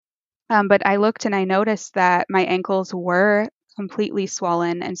But I looked and I noticed that my ankles were completely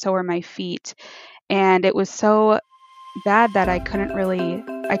swollen, and so were my feet. And it was so bad that I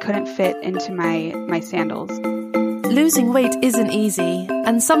couldn't fit into my sandals. Losing weight isn't easy,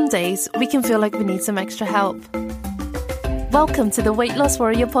 and some days we can feel like we need some extra help. Welcome to the Weight Loss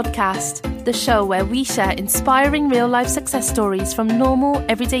Warrior podcast, the show where we share inspiring real-life success stories from normal,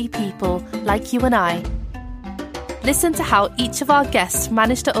 everyday people like you and I. Listen to how each of our guests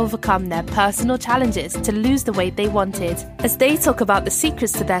managed to overcome their personal challenges to lose the weight they wanted, as they talk about the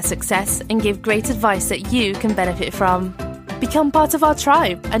secrets to their success and give great advice that you can benefit from. Become part of our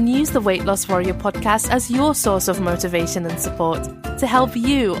tribe and use the Weight Loss Warrior podcast as your source of motivation and support to help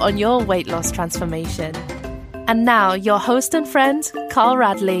you on your weight loss transformation. And now, your host and friend, Carl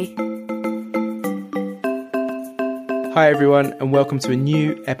Radley. Hi everyone, and welcome to a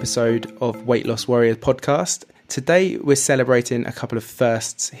new episode of Weight Loss Warrior podcast. Today, we're celebrating a couple of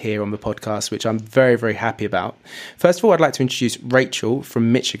firsts here on the podcast, which I'm very, very happy about. First of all, I'd like to introduce Rachel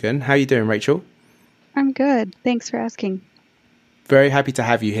from Michigan. How are you doing, Rachel? I'm good. Thanks for asking. Very happy to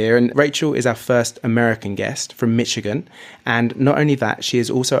have you here. And Rachel is our first American guest from Michigan. And not only that, she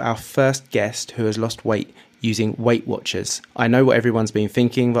is also our first guest who has lost weight using Weight Watchers. I know what everyone's been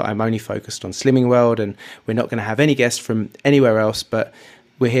thinking, that I'm only focused on Slimming World and we're not going to have any guests from anywhere else, but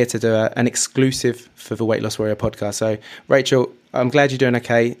we're here to do an exclusive for the Weight Loss Warrior podcast. So, Rachel, I'm glad you're doing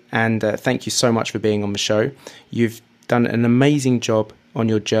okay, and thank you so much for being on the show. You've done an amazing job on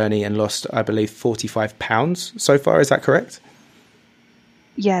your journey and lost, I believe, 45 pounds so far. Is that correct?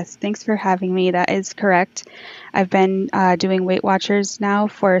 Yes, thanks for having me. That is correct. I've been doing Weight Watchers now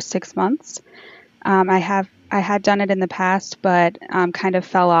for 6 months. I had done it in the past, but kind of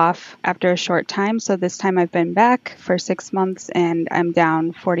fell off after a short time. So this time I've been back for 6 months and I'm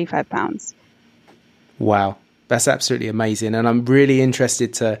down 45 pounds. Wow, that's absolutely amazing. And I'm really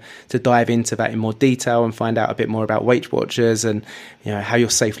interested to dive into that in more detail and find out a bit more about Weight Watchers and how you're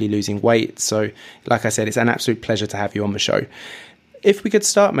safely losing weight. So like I said, it's an absolute pleasure to have you on the show. If we could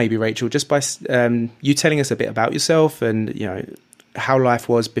start maybe, Rachel, just by you telling us a bit about yourself and how life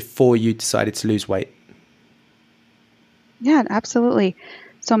was before you decided to lose weight. Yeah, absolutely.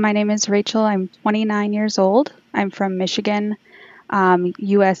 So my name is Rachel. I'm 29 years old. I'm from Michigan,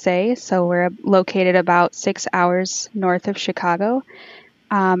 USA. So we're located about 6 hours north of Chicago.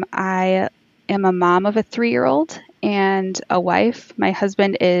 I am a mom of a 3-year-old and a wife. My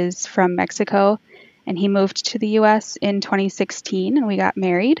husband is from Mexico and he moved to the US in 2016 and we got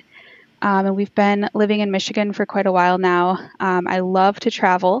married. And we've been living in Michigan for quite a while now. I love to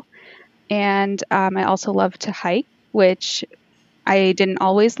travel and I also love to hike, which I didn't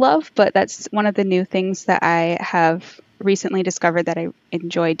always love, but that's one of the new things that I have recently discovered that I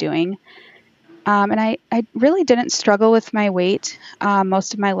enjoy doing. And I really didn't struggle with my weight.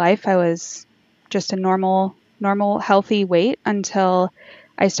 Most of my life, I was just a normal, healthy weight until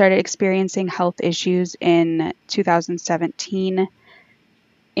I started experiencing health issues in 2017.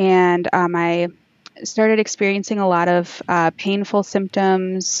 And I started experiencing a lot of painful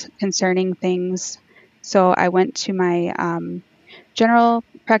symptoms, concerning things. So I went to my general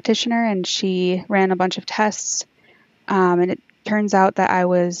practitioner and she ran a bunch of tests. And it turns out that I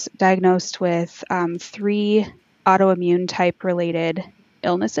was diagnosed with 3 autoimmune type related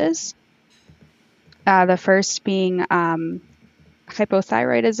illnesses. The first being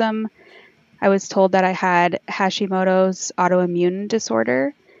hypothyroidism. I was told that I had Hashimoto's autoimmune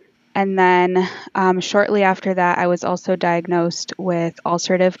disorder. And then shortly after that, I was also diagnosed with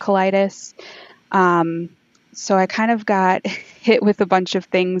ulcerative colitis. So I kind of got hit with a bunch of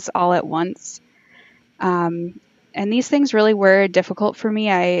things all at once. And these things really were difficult for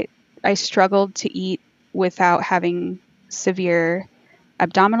me. I struggled to eat without having severe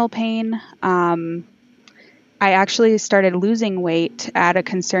abdominal pain. I actually started losing weight at a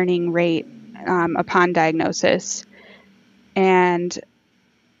concerning rate upon diagnosis. And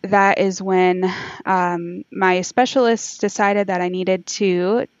that is when my specialist decided that I needed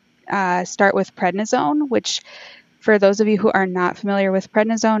to start with prednisone, which for those of you who are not familiar with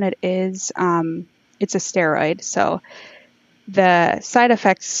prednisone, it is it's a steroid. So the side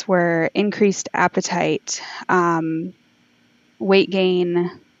effects were increased appetite, weight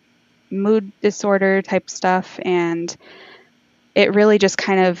gain, mood disorder type stuff, and it really just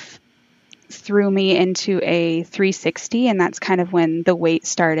kind of threw me into a 360, and that's kind of when the weight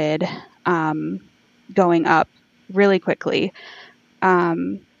started going up really quickly.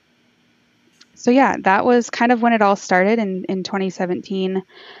 So yeah, that was kind of when it all started in 2017.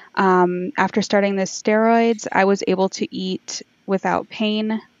 After starting the steroids, I was able to eat without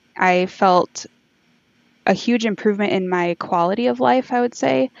pain. I felt a huge improvement in my quality of life, I would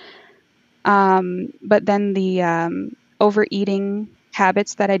say. But then the overeating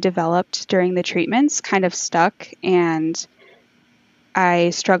habits that I developed during the treatments kind of stuck, and I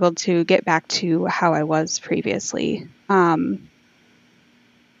struggled to get back to how I was previously. And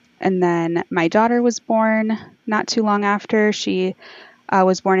then my daughter was born not too long after. She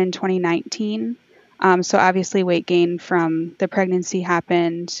was born in 2019. So obviously weight gain from the pregnancy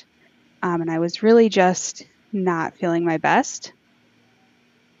happened, and I was really just not feeling my best.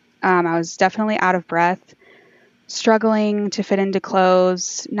 I was definitely out of breath, struggling to fit into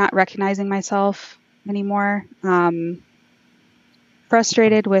clothes, not recognizing myself anymore,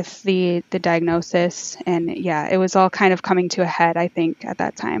 frustrated with the diagnosis. And yeah, it was all kind of coming to a head, I think, at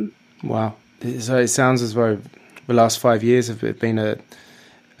that time. Wow. So it sounds as though the last 5 years have been a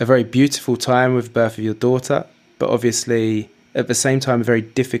very beautiful time with the birth of your daughter, but obviously at the same time very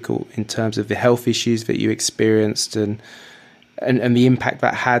difficult in terms of the health issues that you experienced and the impact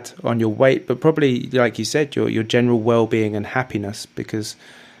that had on your weight, but probably, like you said, your general well-being and happiness, because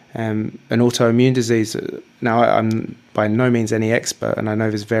an autoimmune disease, now I'm by no means any expert, and I know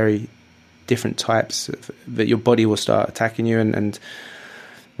there's very different types that your body will start attacking you and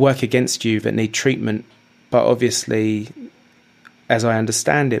work against you that need treatment. But obviously, as I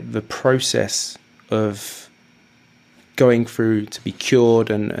understand it, the process of going through to be cured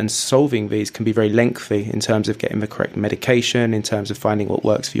and solving these can be very lengthy in terms of getting the correct medication, in terms of finding what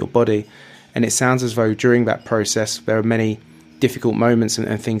works for your body. And it sounds as though during that process there are many difficult moments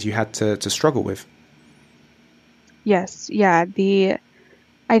and things you had to struggle with. Yes, yeah.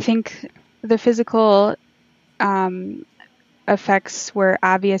 I think the physical effects were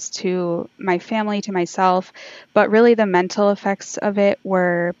obvious to my family, to myself, but really the mental effects of it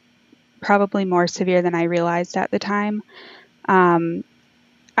were probably more severe than I realized at the time.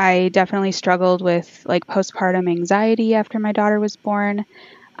 I definitely struggled with like postpartum anxiety after my daughter was born.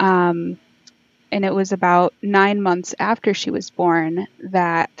 And it was about 9 months after she was born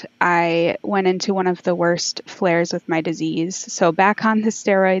that I went into one of the worst flares with my disease. So back on the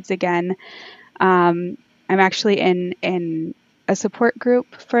steroids again. I'm actually in a support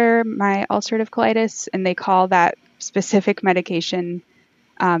group for my ulcerative colitis, and they call that specific medication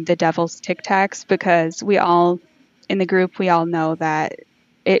the devil's Tic Tacs, because we all in the group, we all know that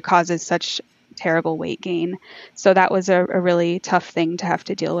it causes such terrible weight gain. So that was a really tough thing to have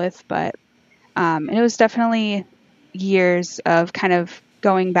to deal with. But it was definitely years of kind of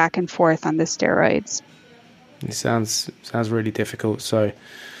going back and forth on the steroids. It sounds really difficult. So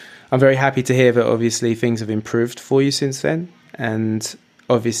I'm very happy to hear that obviously things have improved for you since then. And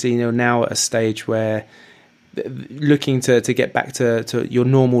obviously, you're now at a stage where looking to get back to your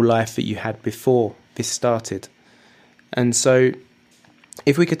normal life that you had before this started. And so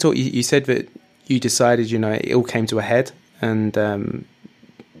if we could talk, you said that you decided, it all came to a head, and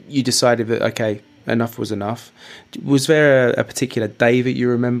you decided that, okay, enough was enough. Was there a particular day that you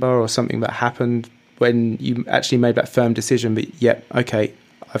remember, or something that happened when you actually made that firm decision that, yep, okay,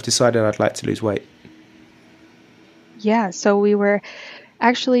 I've decided I'd like to lose weight? Yeah, so we were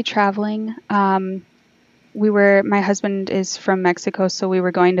actually traveling. My husband is from Mexico, so we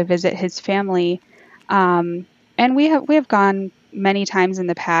were going to visit his family. And we have gone many times in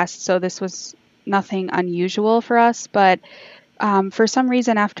the past, so this was nothing unusual for us. But for some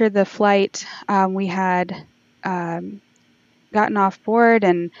reason, after the flight, we had gotten off board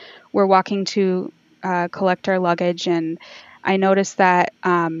and we're walking to collect our luggage, and I noticed that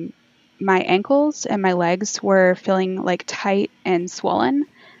my ankles and my legs were feeling like tight and swollen.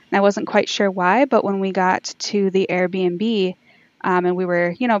 And I wasn't quite sure why, but when we got to the Airbnb and we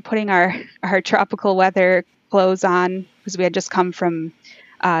were, putting our tropical weather clothes on, because we had just come from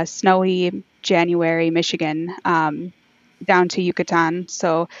snowy January Michigan down to Yucatan.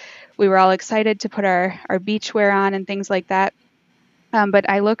 So we were all excited to put our beach wear on and things like that. But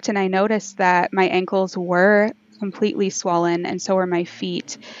I looked and I noticed that my ankles were completely swollen, and so were my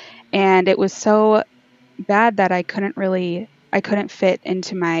feet. And it was so bad that I couldn't fit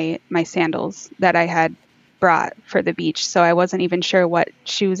into my sandals that I had brought for the beach. So I wasn't even sure what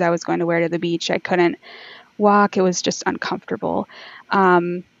shoes I was going to wear to the beach. I couldn't walk. It was just uncomfortable.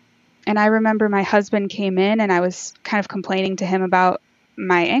 And I remember my husband came in and I was kind of complaining to him about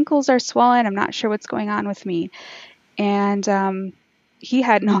my ankles are swollen. I'm not sure what's going on with me. And he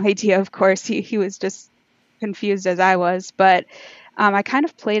had no idea, of course. He was just confused as I was. But I kind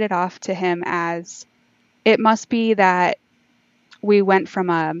of played it off to him as it must be that we went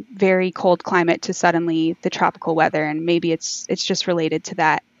from a very cold climate to suddenly the tropical weather, and maybe it's just related to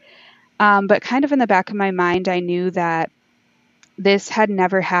that. But kind of in the back of my mind, I knew that this had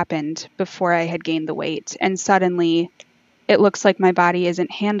never happened before I had gained the weight, and suddenly it looks like my body isn't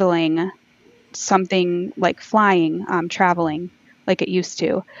handling something like flying, traveling like it used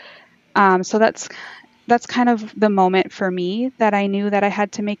to. So that's kind of the moment for me that I knew that I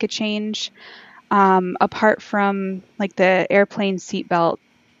had to make a change. Apart from like the airplane seatbelt,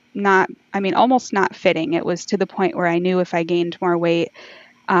 almost not fitting. It was to the point where I knew if I gained more weight,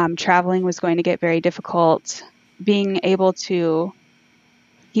 traveling was going to get very difficult. Being able to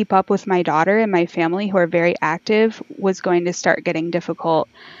keep up with my daughter and my family, who are very active, was going to start getting difficult.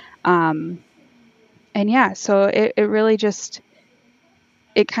 So it really just,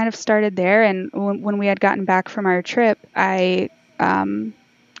 it kind of started there. And when we had gotten back from our trip, I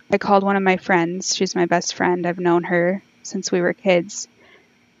called one of my friends. She's my best friend. I've known her since we were kids.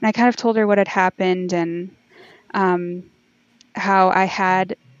 And I kind of told her what had happened and how I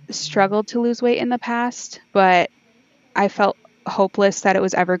had struggled to lose weight in the past, but I felt hopeless that it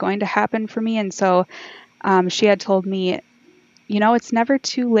was ever going to happen for me. And so she had told me, it's never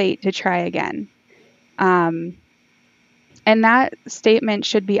too late to try again. And that statement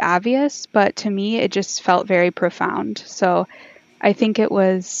should be obvious, but to me, it just felt very profound. So I think it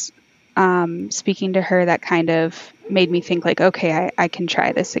was speaking to her that kind of made me think like, okay, I can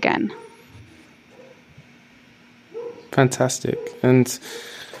try this again. Fantastic. And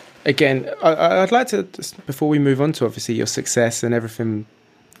again, I'd like to, just before we move on to obviously your success and everything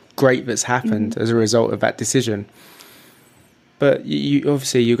great that's happened as a result of that decision, but you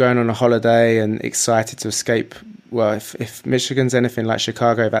obviously you're going on a holiday and excited to escape. Well, if Michigan's anything like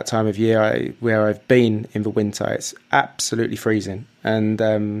Chicago that time of year, where I've been in the winter, it's absolutely freezing. And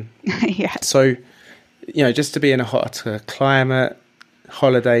yeah. So, just to be in a hot climate,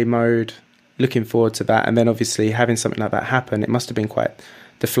 holiday mode, looking forward to that. And then obviously having something like that happen, it must have been quite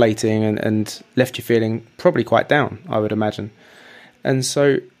deflating and left you feeling probably quite down, I would imagine. And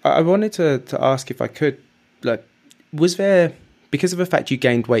so I wanted to ask, if I could, like, was there, because of the fact you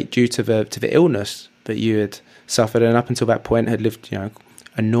gained weight due to the illness that you had suffered and up until that point had lived,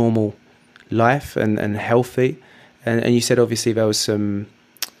 a normal life and healthy, and you said obviously there was some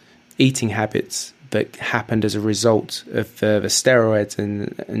eating habits that happened as a result of the steroids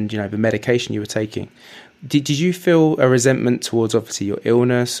and the medication you were taking. Did you feel a resentment towards obviously your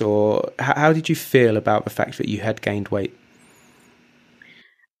illness, or how did you feel about the fact that you had gained weight?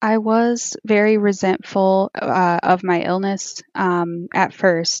 I was very resentful of my illness at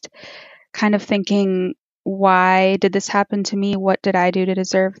first, kind of thinking, why did this happen to me? What did I do to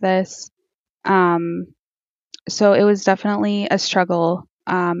deserve this? So it was definitely a struggle,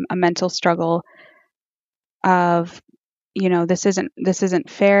 a mental struggle of, this isn't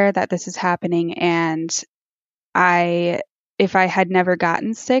fair that this is happening. And if I had never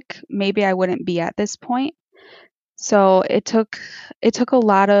gotten sick, maybe I wouldn't be at this point. So it took a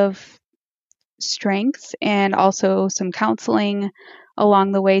lot of strength and also some counseling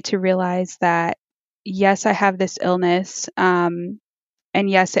along the way to realize that, yes, I have this illness, and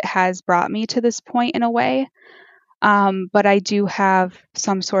yes, it has brought me to this point in a way, but I do have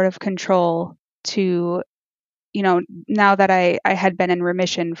some sort of control to, now that I had been in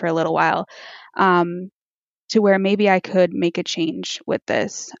remission for a little while, to where maybe I could make a change with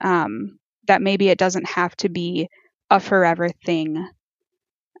this, that maybe it doesn't have to be a forever thing,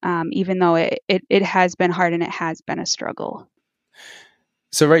 even though it has been hard and it has been a struggle.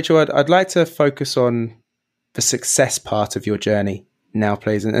 So Rachel, I'd like to focus on the success part of your journey now,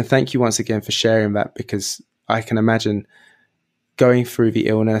 please. And thank you once again for sharing that, because I can imagine going through the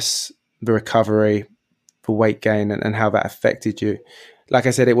illness, the recovery, the weight gain, and how that affected you. Like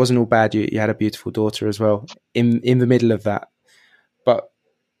I said, it wasn't all bad. You had a beautiful daughter as well in the middle of that. But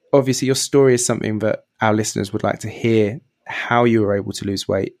obviously your story is something that our listeners would like to hear, how you were able to lose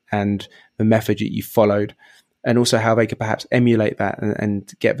weight and the method that you followed, and also how they could perhaps emulate that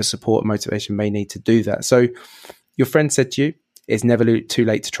and get the support and motivation they need to do that. So your friend said to you, it's never too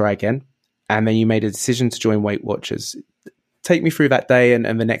late to try again. And then you made a decision to join Weight Watchers. Take me through that day and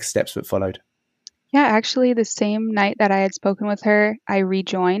the next steps that followed. Yeah, actually the same night that I had spoken with her, I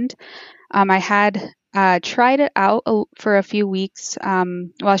rejoined. I had tried it out for a few weeks,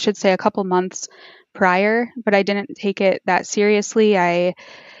 I should say a couple months prior, but I didn't take it that seriously. I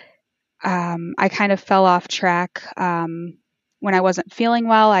kind of fell off track. When I wasn't feeling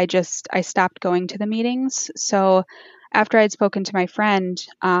well, I stopped going to the meetings. So after I'd spoken to my friend,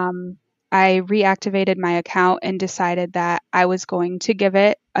 I reactivated my account and decided that I was going to give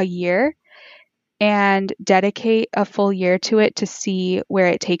it a year and dedicate a full year to it to see where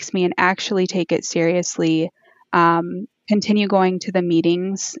it takes me and actually take it seriously. Continue going to the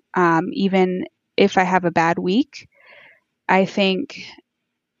meetings, even if I have a bad week. I think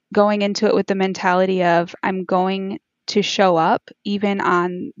going into it with the mentality of I'm going to show up even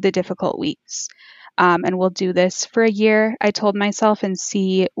on the difficult weeks. And we'll do this for a year, I told myself, and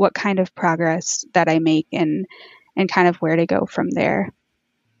see what kind of progress that I make and kind of where to go from there.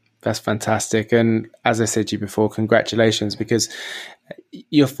 That's fantastic. And as I said to you before, congratulations, because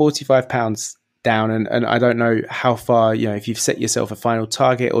you're 45 pounds down. And I don't know how far, if you've set yourself a final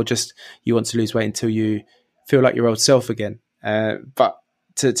target or just you want to lose weight until you feel like your old self again. But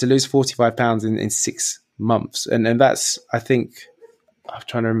to lose 45 pounds in 6 months, and that's, I think, I'm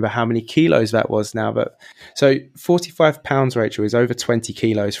trying to remember how many kilos that was now, but so 45 pounds, Rachel, is over 20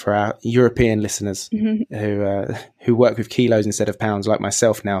 kilos for our European listeners who work with kilos instead of pounds, like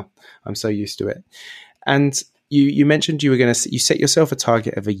myself now. I'm so used to it. And you mentioned you set yourself a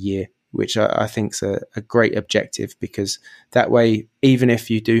target of a year, which I think is a great objective, because that way, even if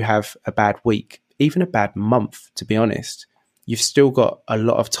you do have a bad week, even a bad month, to be honest, you've still got a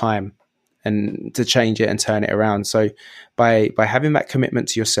lot of time and to change it and turn it around. So by having that commitment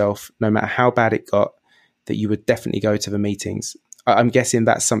to yourself, no matter how bad it got, that you would definitely go to the meetings. I'm guessing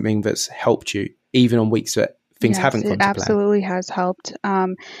that's something that's helped you even on weeks that things haven't gone to plan. It absolutely has helped.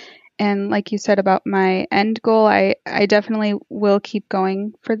 And like you said about my end goal, I definitely will keep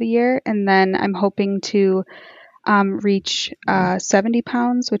going for the year. And then I'm hoping to reach 70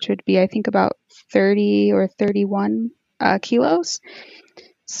 pounds, which would be, I think, about 30 or 31 kilos.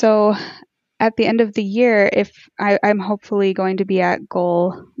 So at the end of the year, if I'm hopefully going to be at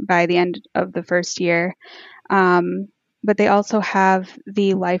goal by the end of the first year. But they also have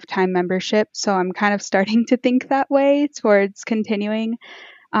the lifetime membership. So I'm kind of starting to think that way towards continuing.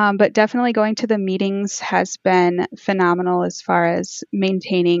 But definitely going to the meetings has been phenomenal as far as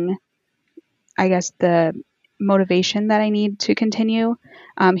maintaining, I guess, the motivation that I need to continue.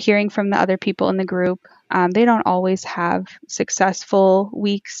 Hearing from the other people in the group, they don't always have successful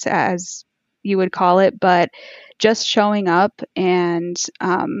weeks, as you would call it, but just showing up and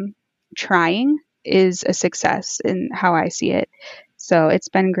trying is a success in how I see it. So it's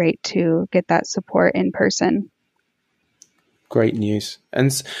been great to get that support in person. Great news.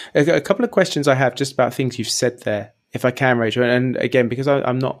 And a couple of questions I have just about things you've said there, if I can, Rachel. And again, because I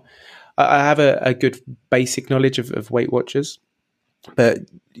have a good basic knowledge of Weight Watchers, but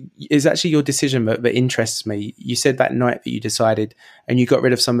it's actually your decision that interests me. You said that night that you decided and you got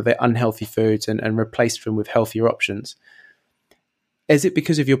rid of some of the unhealthy foods and replaced them with healthier options. Is it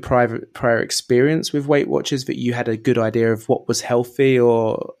because of your prior experience with Weight Watchers that you had a good idea of what was healthy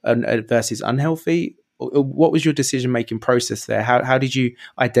or versus unhealthy? What was your decision-making process there? How did you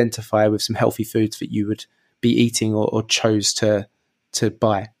identify with some healthy foods that you would be eating or chose to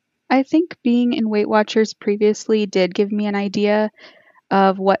buy? I think being in Weight Watchers previously did give me an idea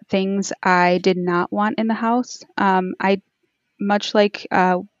of what things I did not want in the house. I, much like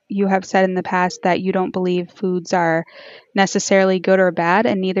you have said in the past that you don't believe foods are necessarily good or bad,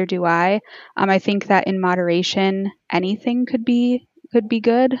 and neither do I. I think that in moderation, anything could be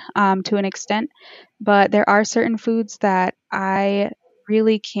good to an extent, but there are certain foods that I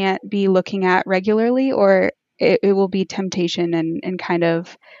really can't be looking at regularly, or it will be temptation and kind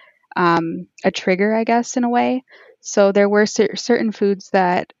of a trigger, I guess, in a way. So there were certain foods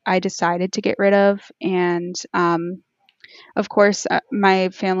that I decided to get rid of. And of course, my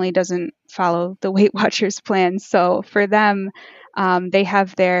family doesn't follow the Weight Watchers plan. So for them, they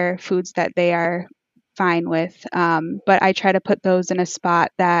have their foods that they are fine with. But I try to put those in a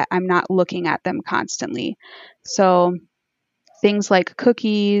spot that I'm not looking at them constantly. So things like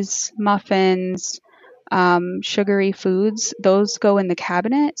cookies, muffins, sugary foods, those go in the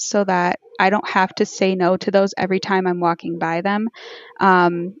cabinet so that I don't have to say no to those every time I'm walking by them.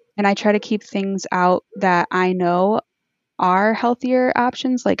 And I try to keep things out that I know are healthier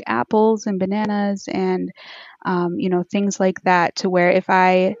options, like apples and bananas and, things like that, to where if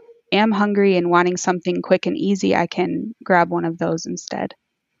I am hungry and wanting something quick and easy, I can grab one of those instead.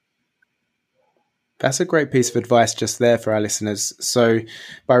 That's a great piece of advice just there for our listeners. So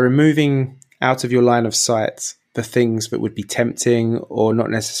by removing out of your line of sight the things that would be tempting or not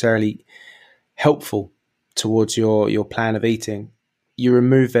necessarily helpful towards your plan of eating, you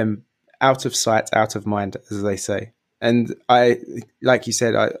remove them out of sight, out of mind, as they say. And I, like you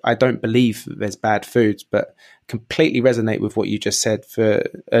said, I don't believe there's bad foods, but completely resonate with what you just said.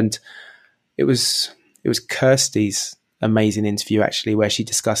 And it was Kirsty's amazing interview, actually, where she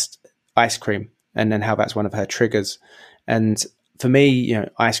discussed ice cream and then how that's one of her triggers. And for me,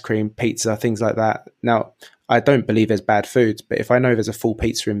 ice cream, pizza, things like that. Now, I don't believe there's bad foods, but if I know there's a full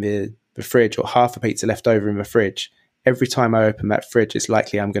pizza in the fridge or half a pizza left over in the fridge, every time I open that fridge, it's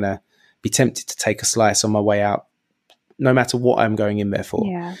likely I'm going to be tempted to take a slice on my way out, no matter what I'm going in there for.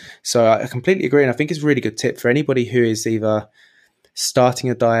 Yeah. So I completely agree. And I think it's a really good tip for anybody who is either starting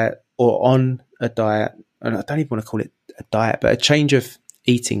a diet or on a diet. And I don't even want to call it a diet, but a change of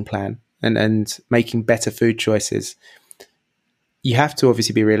eating plan and making better food choices. You have to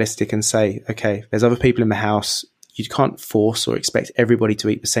obviously be realistic and say, okay, there's other people in the house. You can't force or expect everybody to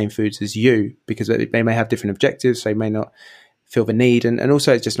eat the same foods as you, because they may have different objectives. They may not feel the need. And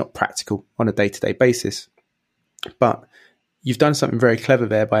also it's just not practical on a day-to-day basis. But you've done something very clever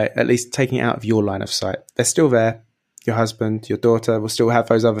there by at least taking it out of your line of sight. They're still there. Your husband, your daughter will still have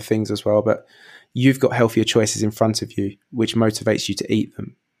those other things as well, but you've got healthier choices in front of you, which motivates you to eat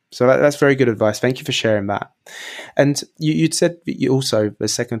them. So that's very good advice. Thank you for sharing that. And you'd said that you also, the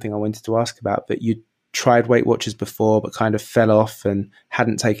second thing I wanted to ask about, that you tried Weight Watchers before, but kind of fell off and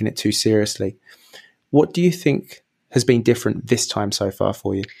hadn't taken it too seriously. What do you think has been different this time so far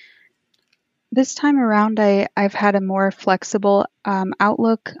for you? This time around, I've had a more flexible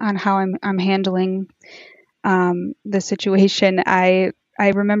outlook on how I'm handling the situation. I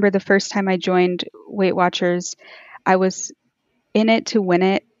remember the first time I joined Weight Watchers, I was in it to win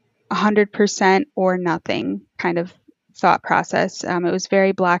it, 100% or nothing kind of thought process. It was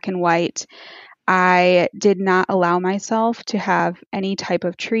very black and white. I did not allow myself to have any type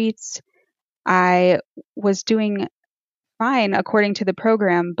of treats. I was doing fine according to the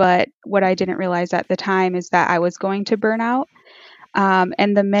program, but what I didn't realize at the time is that I was going to burn out.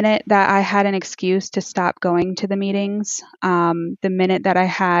 And the minute that I had an excuse to stop going to the meetings, the minute that I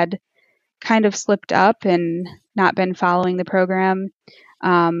had kind of slipped up and not been following the program,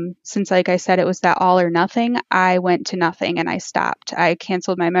 since, like I said, it was that all or nothing, I went to nothing and I stopped. I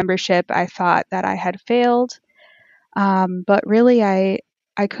canceled my membership. I thought that I had failed. But really, I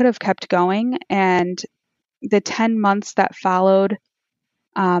could have kept going. And the 10 months that followed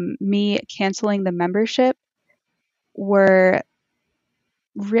me canceling the membership were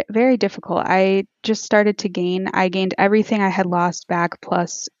very difficult. I just started to gain. I gained everything I had lost back,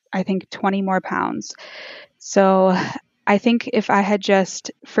 plus I think 20 more pounds. So I think if I had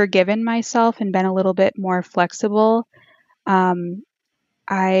just forgiven myself and been a little bit more flexible,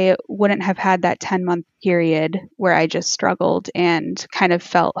 I wouldn't have had that 10-month period where I just struggled and kind of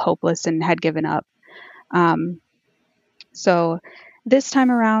felt hopeless and had given up. So this time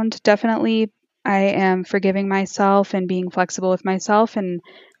around, definitely I am forgiving myself and being flexible with myself and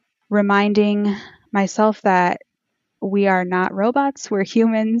reminding myself that we are not robots. We're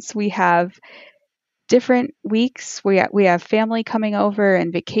humans. We have different weeks. We have family coming over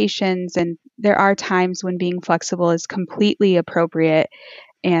and vacations, and there are times when being flexible is completely appropriate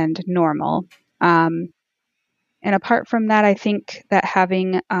and normal. And apart from that, I think that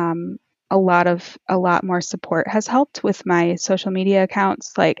having a lot more support has helped with my social media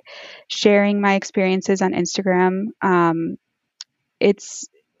accounts, like sharing my experiences on Instagram.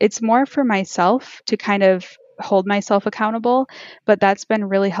 It's more for myself to kind of hold myself accountable, but that's been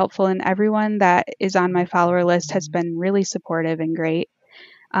really helpful, and everyone that is on my follower list has been really supportive and great.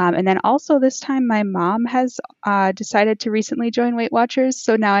 And then also this time my mom has decided to recently join Weight Watchers,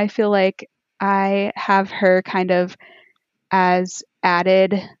 so now I feel like I have her kind of as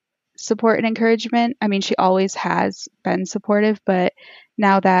added support and encouragement. I mean, she always has been supportive, but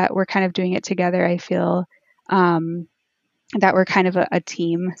now that we're kind of doing it together, I feel that we're kind of a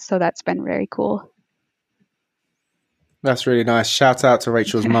team, so that's been very cool. That's really nice. Shout out to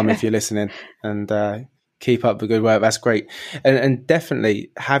Rachel's mum if you're listening, and keep up the good work. That's great. And definitely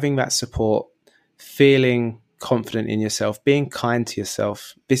having that support, feeling confident in yourself, being kind to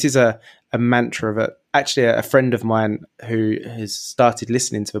yourself. This is a mantra of actually a friend of mine who has started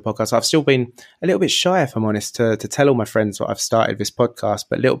listening to the podcast. I've still been a little bit shy, if I'm honest, to tell all my friends what I've started this podcast,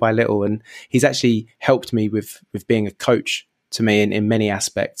 but little by little. And he's actually helped me with being a coach to me in many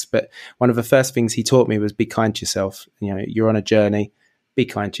aspects. But one of the first things he taught me was be kind to yourself. You know, you're on a journey, be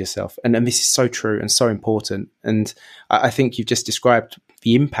kind to yourself. And this is so true and so important. And I think you've just described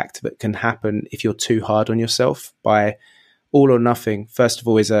the impact that can happen if you're too hard on yourself. By all or nothing, first of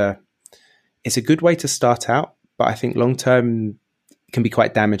all, it's a good way to start out, but I think long term can be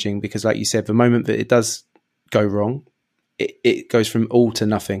quite damaging, because like you said, the moment that it does go wrong, it goes from all to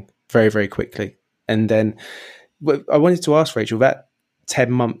nothing very, very quickly. And then I wanted to ask Rachel, that 10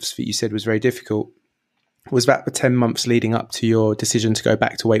 months that you said was very difficult, was that the 10 months leading up to your decision to go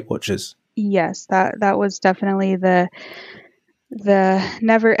back to Weight Watchers? Yes, that was definitely the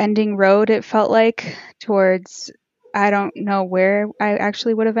never-ending road, it felt like, towards, I don't know where I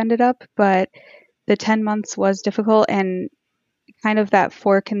actually would have ended up, but the 10 months was difficult, and kind of that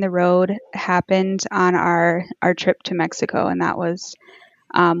fork in the road happened on our trip to Mexico, and that was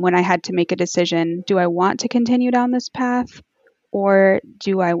when I had to make a decision. Do I want to continue down this path, or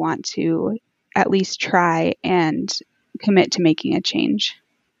do I want to at least try and commit to making a change?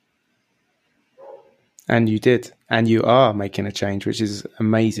 And you did, and you are making a change, which is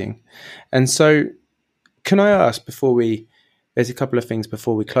amazing. And so can I ask, there's a couple of things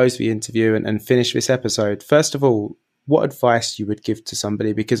before we close the interview and finish this episode. First of all, what advice you would give to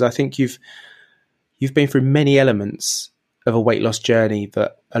somebody? Because I think you've been through many elements of a weight loss journey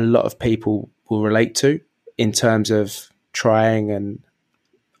that a lot of people will relate to, in terms of trying and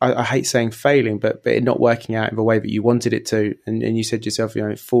I hate saying failing, but it not working out in the way that you wanted it to. And you said yourself,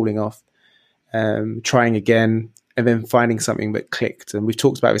 falling off, trying again, and then finding something that clicked. And we've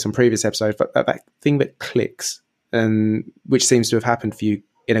talked about this on previous episodes, but that thing that clicks, and which seems to have happened for you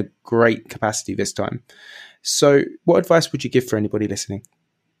in a great capacity this time. So what advice would you give for anybody listening?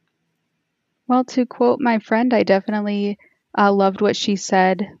 Well, to quote my friend, I definitely loved what she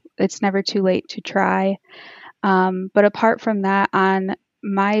said. It's never too late to try. But apart from that, on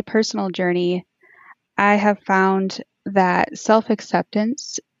my personal journey, I have found that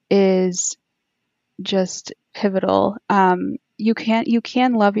self-acceptance is just pivotal. You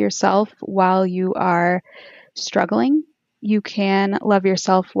can love yourself while you are struggling. You can love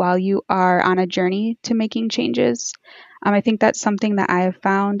yourself while you are on a journey to making changes. I think that's something that I have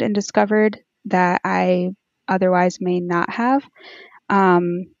found and discovered that I otherwise may not have.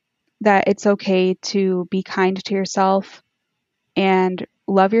 That it's okay to be kind to yourself and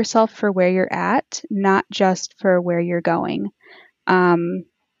love yourself for where you're at, not just for where you're going.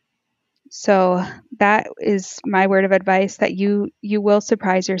 So that is my word of advice, that you will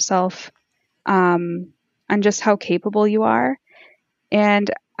surprise yourself on just how capable you are. And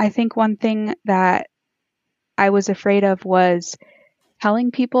I think one thing that I was afraid of was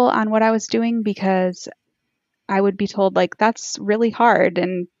telling people on what I was doing, because I would be told, like, that's really hard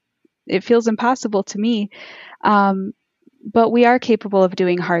and it feels impossible to me. But we are capable of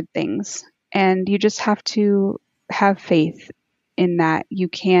doing hard things, and you just have to have faith in that you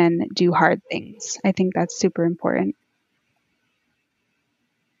can do hard things. I think that's super important.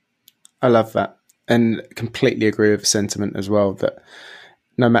 I love that, and completely agree with the sentiment as well, that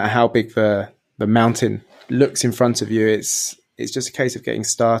no matter how big the mountain looks in front of you, it's just a case of getting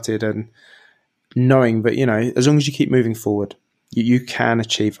started and knowing that, as long as you keep moving forward, you can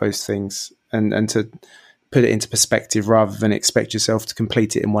achieve those things, and to put it into perspective rather than expect yourself to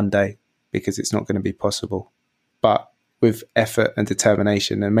complete it in one day, because it's not going to be possible. But with effort and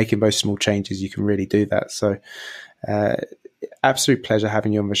determination and making those small changes, you can really do that. So absolute pleasure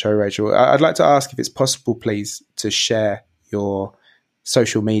having you on the show, Rachel. I'd like to ask if it's possible, please, to share your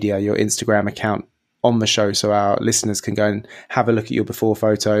social media, your Instagram account on the show, so our listeners can go and have a look at your before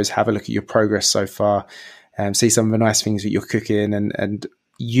photos, have a look at your progress so far, see some of the nice things that you're cooking, and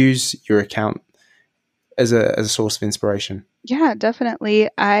use your account as a source of inspiration. Yeah, definitely.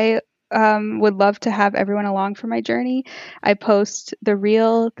 I would love to have everyone along for my journey. I post the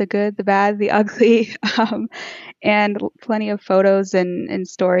real, the good, the bad, the ugly, and plenty of photos and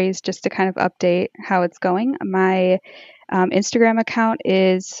stories just to kind of update how it's going. My Instagram account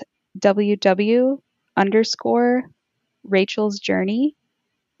is www_Rachel's Journey,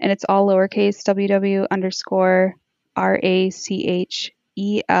 and it's all lowercase,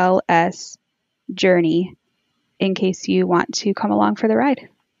 www_RACHELS Journey, in case you want to come along for the ride.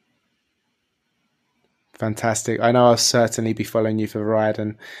 Fantastic. I know I'll certainly be following you for the ride,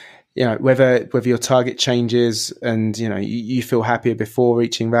 and whether your target changes and you feel happier before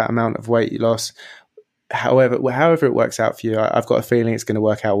reaching that amount of weight loss, however it works out for you, I've got a feeling it's going to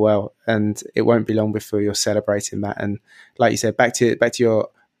work out well, and it won't be long before you're celebrating that. And like you said, back to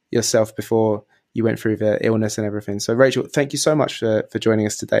yourself before you went through the illness and everything. So Rachel, thank you so much for joining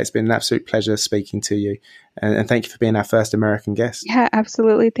us today. It's been an absolute pleasure speaking to you, and thank you for being our first American guest. Yeah,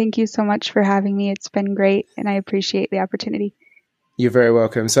 absolutely. Thank you so much for having me. It's been great, and I appreciate the opportunity. You're very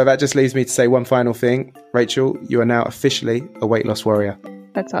welcome. So that just leaves me to say one final thing. Rachel, you are now officially a weight loss warrior.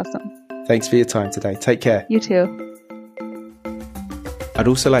 That's awesome. Thanks for your time today. Take care. You too. I'd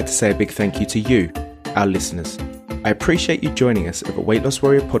also like to say a big thank you to you, our listeners. I appreciate you joining us at the Weight Loss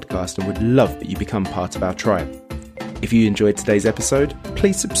Warrior podcast, and would love that you become part of our tribe. If you enjoyed today's episode,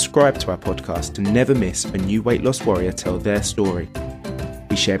 please subscribe to our podcast to never miss a new weight loss warrior tell their story.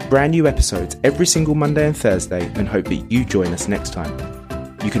 We share brand new episodes every single Monday and Thursday, and hope that you join us next time.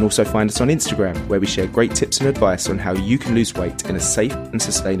 You can also find us on Instagram, where we share great tips and advice on how you can lose weight in a safe and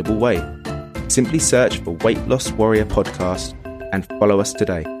sustainable way. Simply search for Weight Loss Warrior Podcast and follow us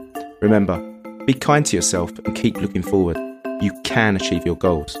today. Remember, be kind to yourself and keep looking forward. You can achieve your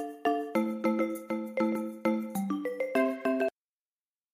goals.